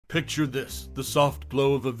Picture this, the soft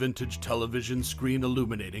glow of a vintage television screen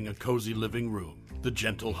illuminating a cozy living room, the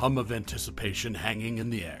gentle hum of anticipation hanging in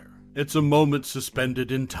the air. It's a moment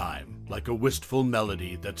suspended in time, like a wistful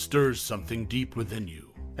melody that stirs something deep within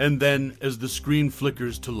you. And then, as the screen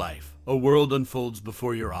flickers to life, a world unfolds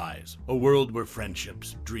before your eyes, a world where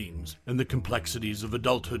friendships, dreams, and the complexities of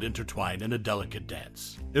adulthood intertwine in a delicate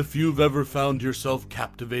dance. If you've ever found yourself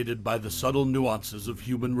captivated by the subtle nuances of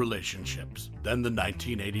human relationships, then the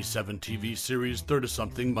 1987 TV series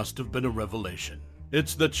Thirtysomething must have been a revelation.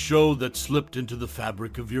 It's that show that slipped into the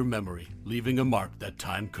fabric of your memory, leaving a mark that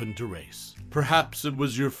time couldn't erase. Perhaps it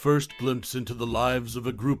was your first glimpse into the lives of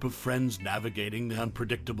a group of friends navigating the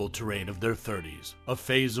unpredictable terrain of their 30s, a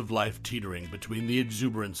phase of life teetering between the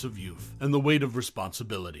exuberance of youth and the weight of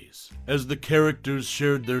responsibilities. As the characters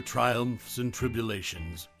shared their triumphs and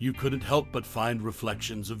tribulations, you couldn't help but find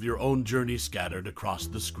reflections of your own journey scattered across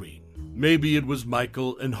the screen. Maybe it was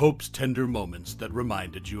Michael and Hope's tender moments that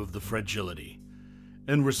reminded you of the fragility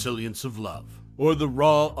and resilience of love, or the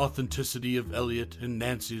raw authenticity of Elliot and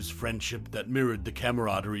Nancy's friendship that mirrored the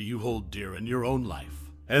camaraderie you hold dear in your own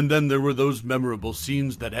life. And then there were those memorable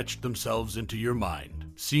scenes that etched themselves into your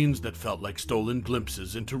mind, scenes that felt like stolen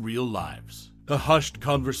glimpses into real lives. The hushed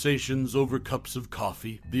conversations over cups of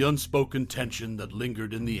coffee, the unspoken tension that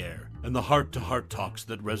lingered in the air, and the heart-to-heart talks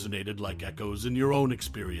that resonated like echoes in your own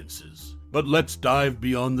experiences. But let's dive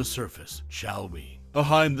beyond the surface, shall we?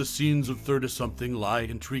 Behind the scenes of Thirtysomething lie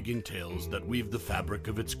intriguing tales that weave the fabric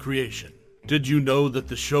of its creation. Did you know that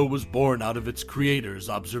the show was born out of its creators'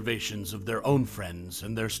 observations of their own friends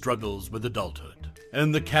and their struggles with adulthood?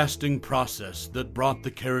 And the casting process that brought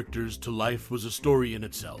the characters to life was a story in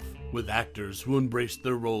itself, with actors who embraced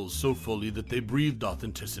their roles so fully that they breathed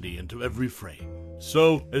authenticity into every frame.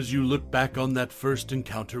 So, as you look back on that first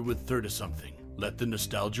encounter with Thirtysomething, let the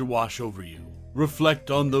nostalgia wash over you. Reflect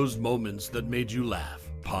on those moments that made you laugh,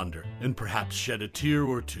 ponder, and perhaps shed a tear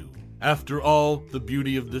or two. After all, the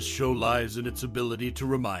beauty of this show lies in its ability to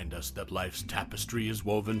remind us that life's tapestry is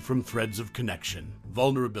woven from threads of connection,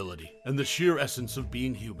 vulnerability, and the sheer essence of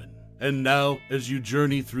being human. And now, as you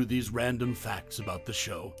journey through these random facts about the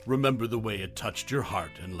show, remember the way it touched your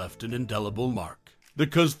heart and left an indelible mark.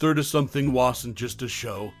 Because Thirtysomething wasn't just a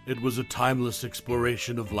show, it was a timeless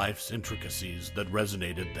exploration of life's intricacies that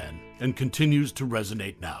resonated then, and continues to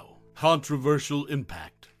resonate now. Controversial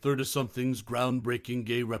impact, Thirtysomething's groundbreaking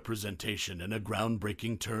gay representation and a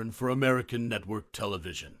groundbreaking turn for American network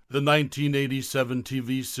television. The 1987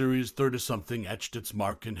 TV series Thirtysomething etched its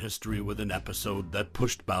mark in history with an episode that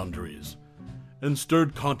pushed boundaries and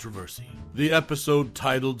stirred controversy. The episode,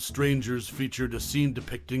 titled Strangers, featured a scene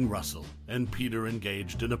depicting Russell and Peter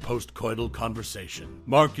engaged in a post-coital conversation,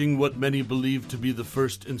 marking what many believe to be the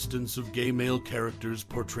first instance of gay male characters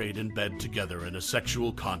portrayed in bed together in a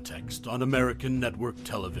sexual context on American network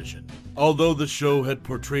television. Although the show had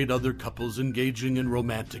portrayed other couples engaging in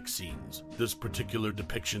romantic scenes, this particular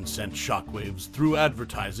depiction sent shockwaves through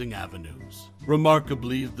advertising avenues.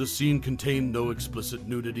 Remarkably, the scene contained no explicit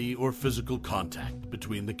nudity or physical contact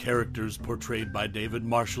between the characters portrayed by David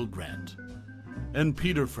Marshall Grant and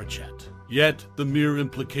Peter Frechette. Yet, the mere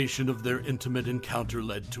implication of their intimate encounter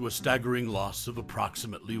led to a staggering loss of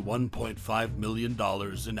approximately $1.5 million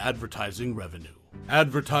in advertising revenue.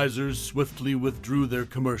 Advertisers swiftly withdrew their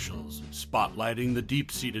commercials, spotlighting the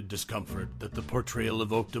deep-seated discomfort that the portrayal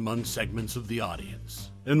evoked among segments of the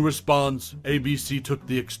audience. In response, ABC took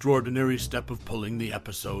the extraordinary step of pulling the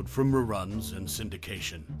episode from reruns and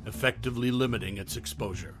syndication, effectively limiting its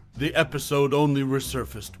exposure. The episode only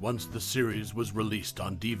resurfaced once the series was released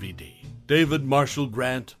on DVD. David Marshall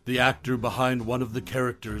Grant, the actor behind one of the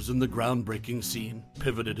characters in the groundbreaking scene,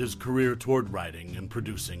 pivoted his career toward writing and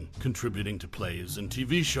producing, contributing to plays and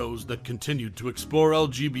TV shows that continued to explore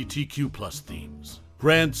LGBTQ+ themes.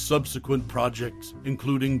 Grant's subsequent projects,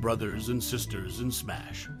 including Brothers and Sisters and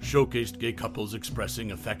Smash, showcased gay couples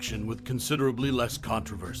expressing affection with considerably less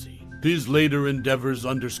controversy. These later endeavors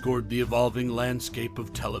underscored the evolving landscape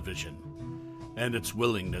of television and its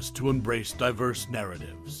willingness to embrace diverse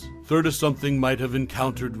narratives. Thirtysomething might have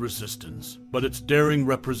encountered resistance, but its daring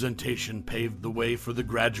representation paved the way for the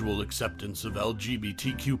gradual acceptance of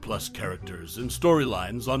LGBTQ+ characters and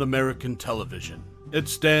storylines on American television. It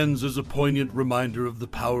stands as a poignant reminder of the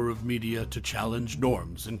power of media to challenge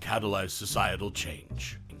norms and catalyze societal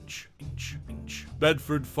change.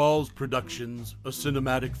 Bedford Falls Productions, a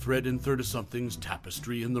cinematic thread in Thirtysomething's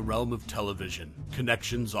tapestry in the realm of television.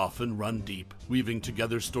 Connections often run deep, weaving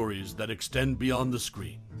together stories that extend beyond the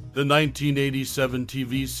screen. The 1987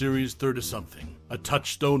 TV series Thirtysomething, a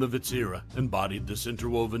touchstone of its era, embodied this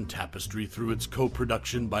interwoven tapestry through its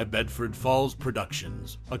co-production by Bedford Falls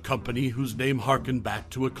Productions, a company whose name harkened back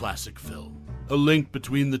to a classic film. A link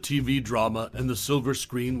between the TV drama and the silver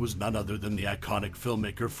screen was none other than the iconic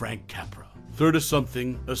filmmaker Frank Capra.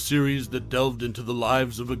 Thirtysomething, a series that delved into the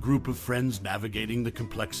lives of a group of friends navigating the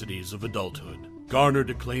complexities of adulthood, garnered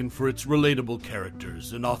acclaim for its relatable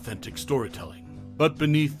characters and authentic storytelling. But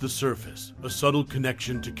beneath the surface, a subtle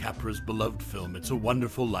connection to Capra's beloved film It's a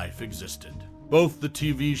Wonderful Life existed. Both the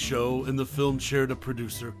TV show and the film shared a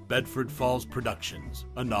producer, Bedford Falls Productions,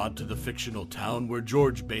 a nod to the fictional town where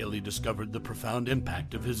George Bailey discovered the profound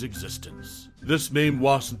impact of his existence. This name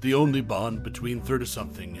wasn't the only bond between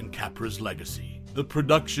Thirtysomething and Capra's legacy. The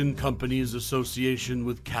production company's association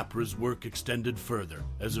with Capra's work extended further,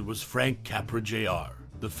 as it was Frank Capra Jr.,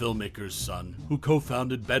 the filmmaker's son, who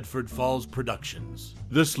co-founded Bedford Falls Productions.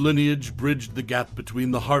 This lineage bridged the gap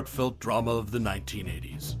between the heartfelt drama of the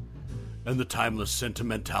 1980s and the timeless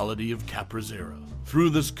sentimentality of Capra's era.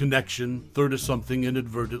 Through this connection, Thirtysomething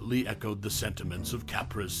inadvertently echoed the sentiments of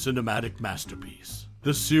Capra's cinematic masterpiece.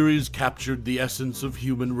 The series captured the essence of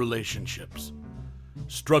human relationships,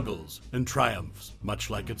 struggles, and triumphs,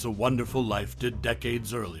 much like It's a Wonderful Life did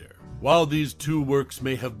decades earlier. While these two works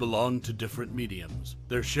may have belonged to different mediums,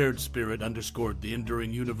 their shared spirit underscored the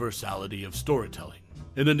enduring universality of storytelling.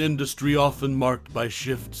 In an industry often marked by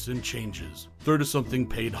shifts and changes, Thirtysomething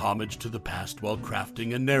paid homage to the past while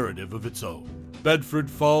crafting a narrative of its own. Bedford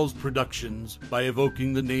Falls Productions, by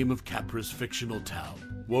evoking the name of Capra's fictional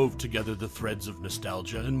town, wove together the threads of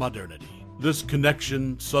nostalgia and modernity. This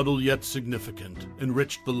connection, subtle yet significant,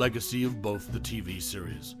 enriched the legacy of both the TV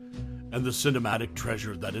series and the cinematic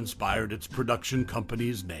treasure that inspired its production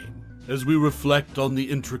company's name. As we reflect on the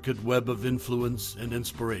intricate web of influence and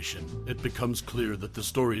inspiration, it becomes clear that the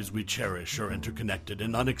stories we cherish are interconnected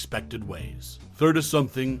in unexpected ways.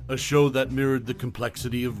 Thirtysomething, a show that mirrored the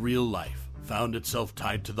complexity of real life, found itself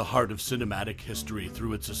tied to the heart of cinematic history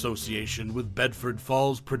through its association with Bedford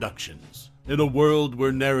Falls Productions. In a world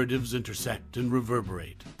where narratives intersect and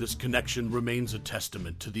reverberate, this connection remains a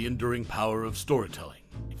testament to the enduring power of storytelling.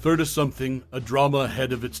 Thirtysomething, a drama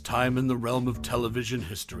ahead of its time in the realm of television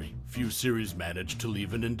history, few series managed to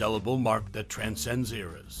leave an indelible mark that transcends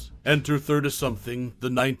eras. Enter Thirtysomething, the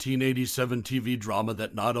 1987 TV drama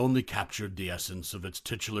that not only captured the essence of its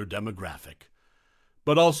titular demographic,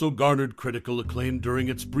 but also garnered critical acclaim during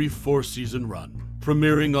its brief 4-season run.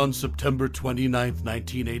 Premiering on September 29,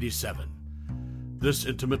 1987, this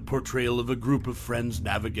intimate portrayal of a group of friends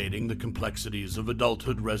navigating the complexities of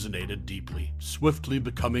adulthood resonated deeply, swiftly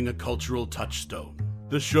becoming a cultural touchstone.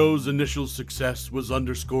 The show's initial success was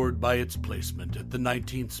underscored by its placement at the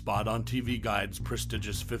 19th spot on TV Guide's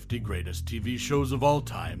prestigious 50 Greatest TV Shows of All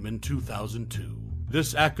Time in 2002.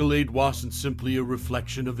 This accolade wasn't simply a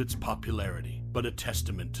reflection of its popularity, but a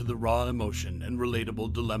testament to the raw emotion and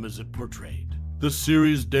relatable dilemmas it portrayed. The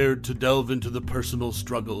series dared to delve into the personal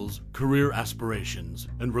struggles, career aspirations,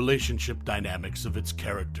 and relationship dynamics of its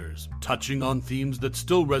characters, touching on themes that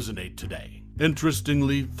still resonate today.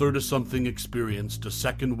 Interestingly, Thirtysomething experienced a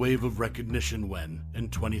second wave of recognition when, in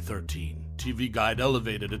 2013, TV Guide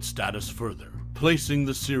elevated its status further, placing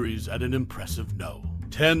the series at an impressive No.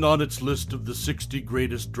 10 on its list of the 60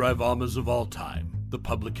 greatest dramas of all time. The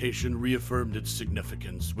publication reaffirmed its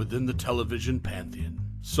significance within the television pantheon.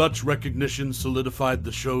 Such recognition solidified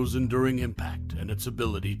the show's enduring impact and its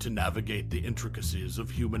ability to navigate the intricacies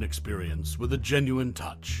of human experience with a genuine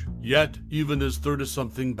touch. Yet, even as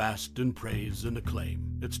Thirtysomething basked in praise and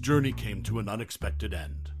acclaim, its journey came to an unexpected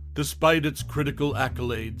end. Despite its critical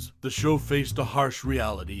accolades, the show faced a harsh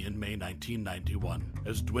reality in May 1991,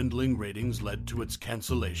 as dwindling ratings led to its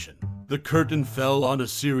cancellation. The curtain fell on a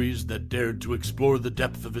series that dared to explore the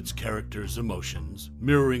depth of its characters' emotions,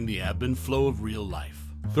 mirroring the ebb and flow of real life.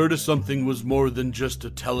 Thirtysomething was more than just a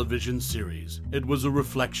television series. It was a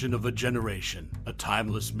reflection of a generation, a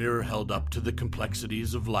timeless mirror held up to the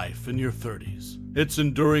complexities of life in your 30s. Its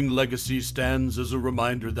enduring legacy stands as a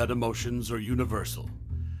reminder that emotions are universal,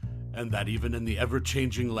 and that even in the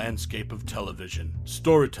ever-changing landscape of television,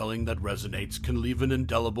 storytelling that resonates can leave an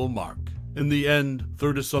indelible mark. In the end,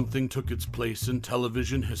 Thirtysomething took its place in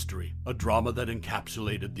television history, a drama that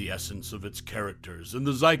encapsulated the essence of its characters and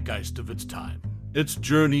the zeitgeist of its time. Its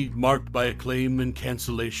journey, marked by acclaim and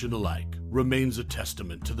cancellation alike, remains a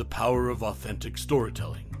testament to the power of authentic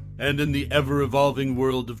storytelling. And in the ever-evolving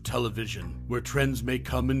world of television, where trends may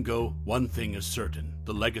come and go, one thing is certain: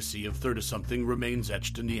 the legacy of Thirtysomething remains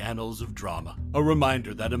etched in the annals of drama, a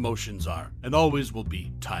reminder that emotions are, and always will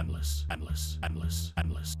be, timeless.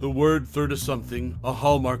 The word Thirtysomething, a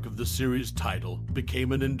hallmark of the series' title,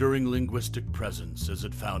 became an enduring linguistic presence as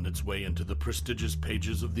it found its way into the prestigious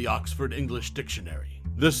pages of the Oxford English Dictionary.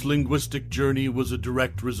 This linguistic journey was a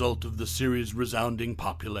direct result of the series' resounding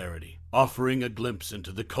popularity, offering a glimpse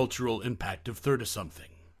into the cultural impact of Thirtysomething.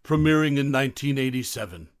 Premiering in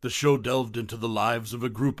 1987, the show delved into the lives of a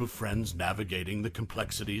group of friends navigating the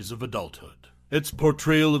complexities of adulthood. Its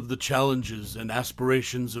portrayal of the challenges and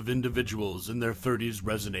aspirations of individuals in their 30s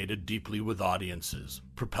resonated deeply with audiences,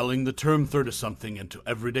 propelling the term Thirtysomething into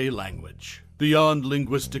everyday language. Beyond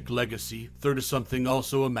linguistic legacy, Thirtysomething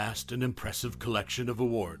also amassed an impressive collection of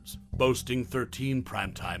awards, boasting 13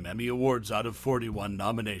 Primetime Emmy Awards out of 41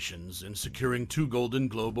 nominations and securing 2 Golden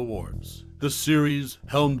Globe Awards. The series,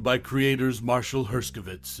 helmed by creators Marshall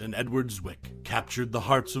Herskovitz and Edward Zwick, captured the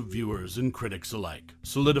hearts of viewers and critics alike,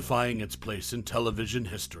 solidifying its place in television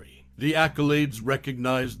history. The accolades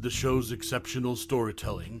recognized the show's exceptional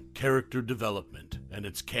storytelling, character development, and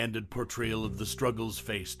its candid portrayal of the struggles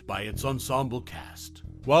faced by its ensemble cast.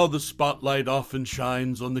 While the spotlight often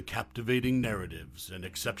shines on the captivating narratives and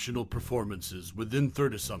exceptional performances within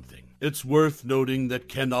Thirtysomething, it's worth noting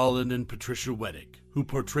that Olin and Patricia Wettig, who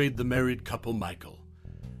portrayed the married couple Michael,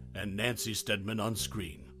 and Nancy Steadman on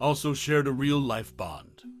screen, also shared a real-life bond.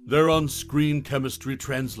 Their on-screen chemistry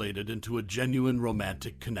translated into a genuine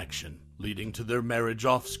romantic connection, leading to their marriage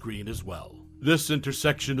off-screen as well. This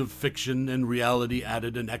intersection of fiction and reality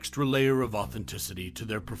added an extra layer of authenticity to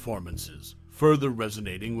their performances, further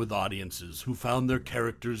resonating with audiences who found their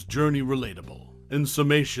characters' journey relatable. In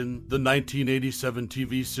summation, the 1987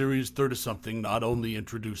 TV series Thirtysomething not only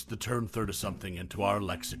introduced the term Thirtysomething into our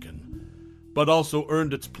lexicon, but also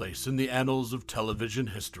earned its place in the annals of television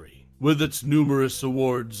history. With its numerous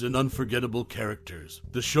awards and unforgettable characters,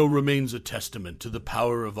 the show remains a testament to the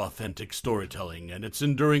power of authentic storytelling and its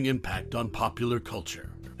enduring impact on popular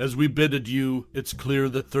culture. As we bid adieu, it's clear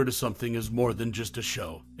that Thirtysomething is more than just a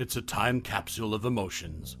show. It's a time capsule of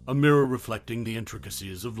emotions, a mirror reflecting the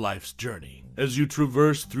intricacies of life's journey. As you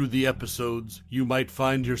traverse through the episodes, you might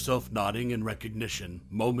find yourself nodding in recognition,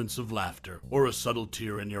 moments of laughter, or a subtle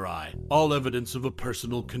tear in your eye, all evidence of a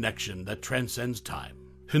personal connection that transcends time.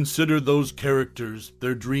 Consider those characters,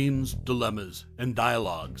 their dreams, dilemmas, and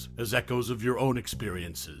dialogues as echoes of your own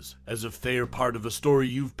experiences, as if they are part of a story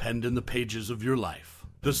you've penned in the pages of your life.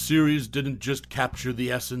 The series didn't just capture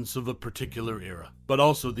the essence of a particular era, but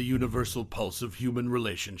also the universal pulse of human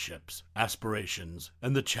relationships, aspirations,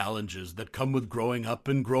 and the challenges that come with growing up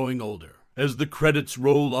and growing older. As the credits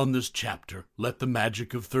roll on this chapter, let the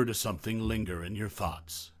magic of Thirtysomething linger in your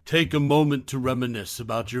thoughts. Take a moment to reminisce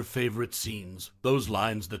about your favorite scenes, those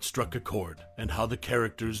lines that struck a chord, and how the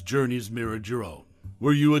characters' journeys mirrored your own.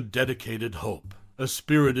 Were you a dedicated Hope, a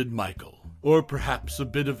spirited Michael, or perhaps a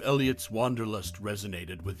bit of Elliot's wanderlust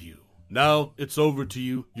resonated with you? Now, it's over to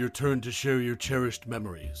you, your turn to share your cherished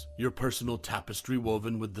memories, your personal tapestry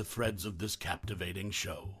woven with the threads of this captivating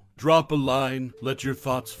show. Drop a line, let your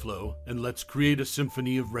thoughts flow, and let's create a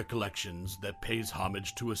symphony of recollections that pays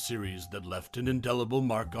homage to a series that left an indelible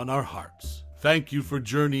mark on our hearts. Thank you for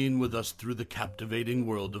journeying with us through the captivating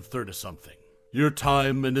world of Thirtysomething. Your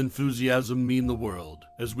time and enthusiasm mean the world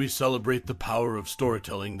as we celebrate the power of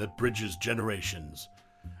storytelling that bridges generations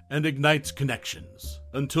and ignites connections.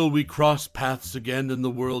 Until we cross paths again in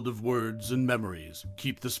the world of words and memories,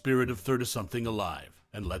 keep the spirit of Thirtysomething alive.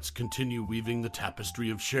 And let's continue weaving the tapestry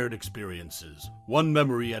of shared experiences, one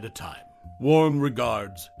memory at a time. Warm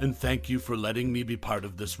regards, and thank you for letting me be part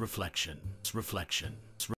of this reflection.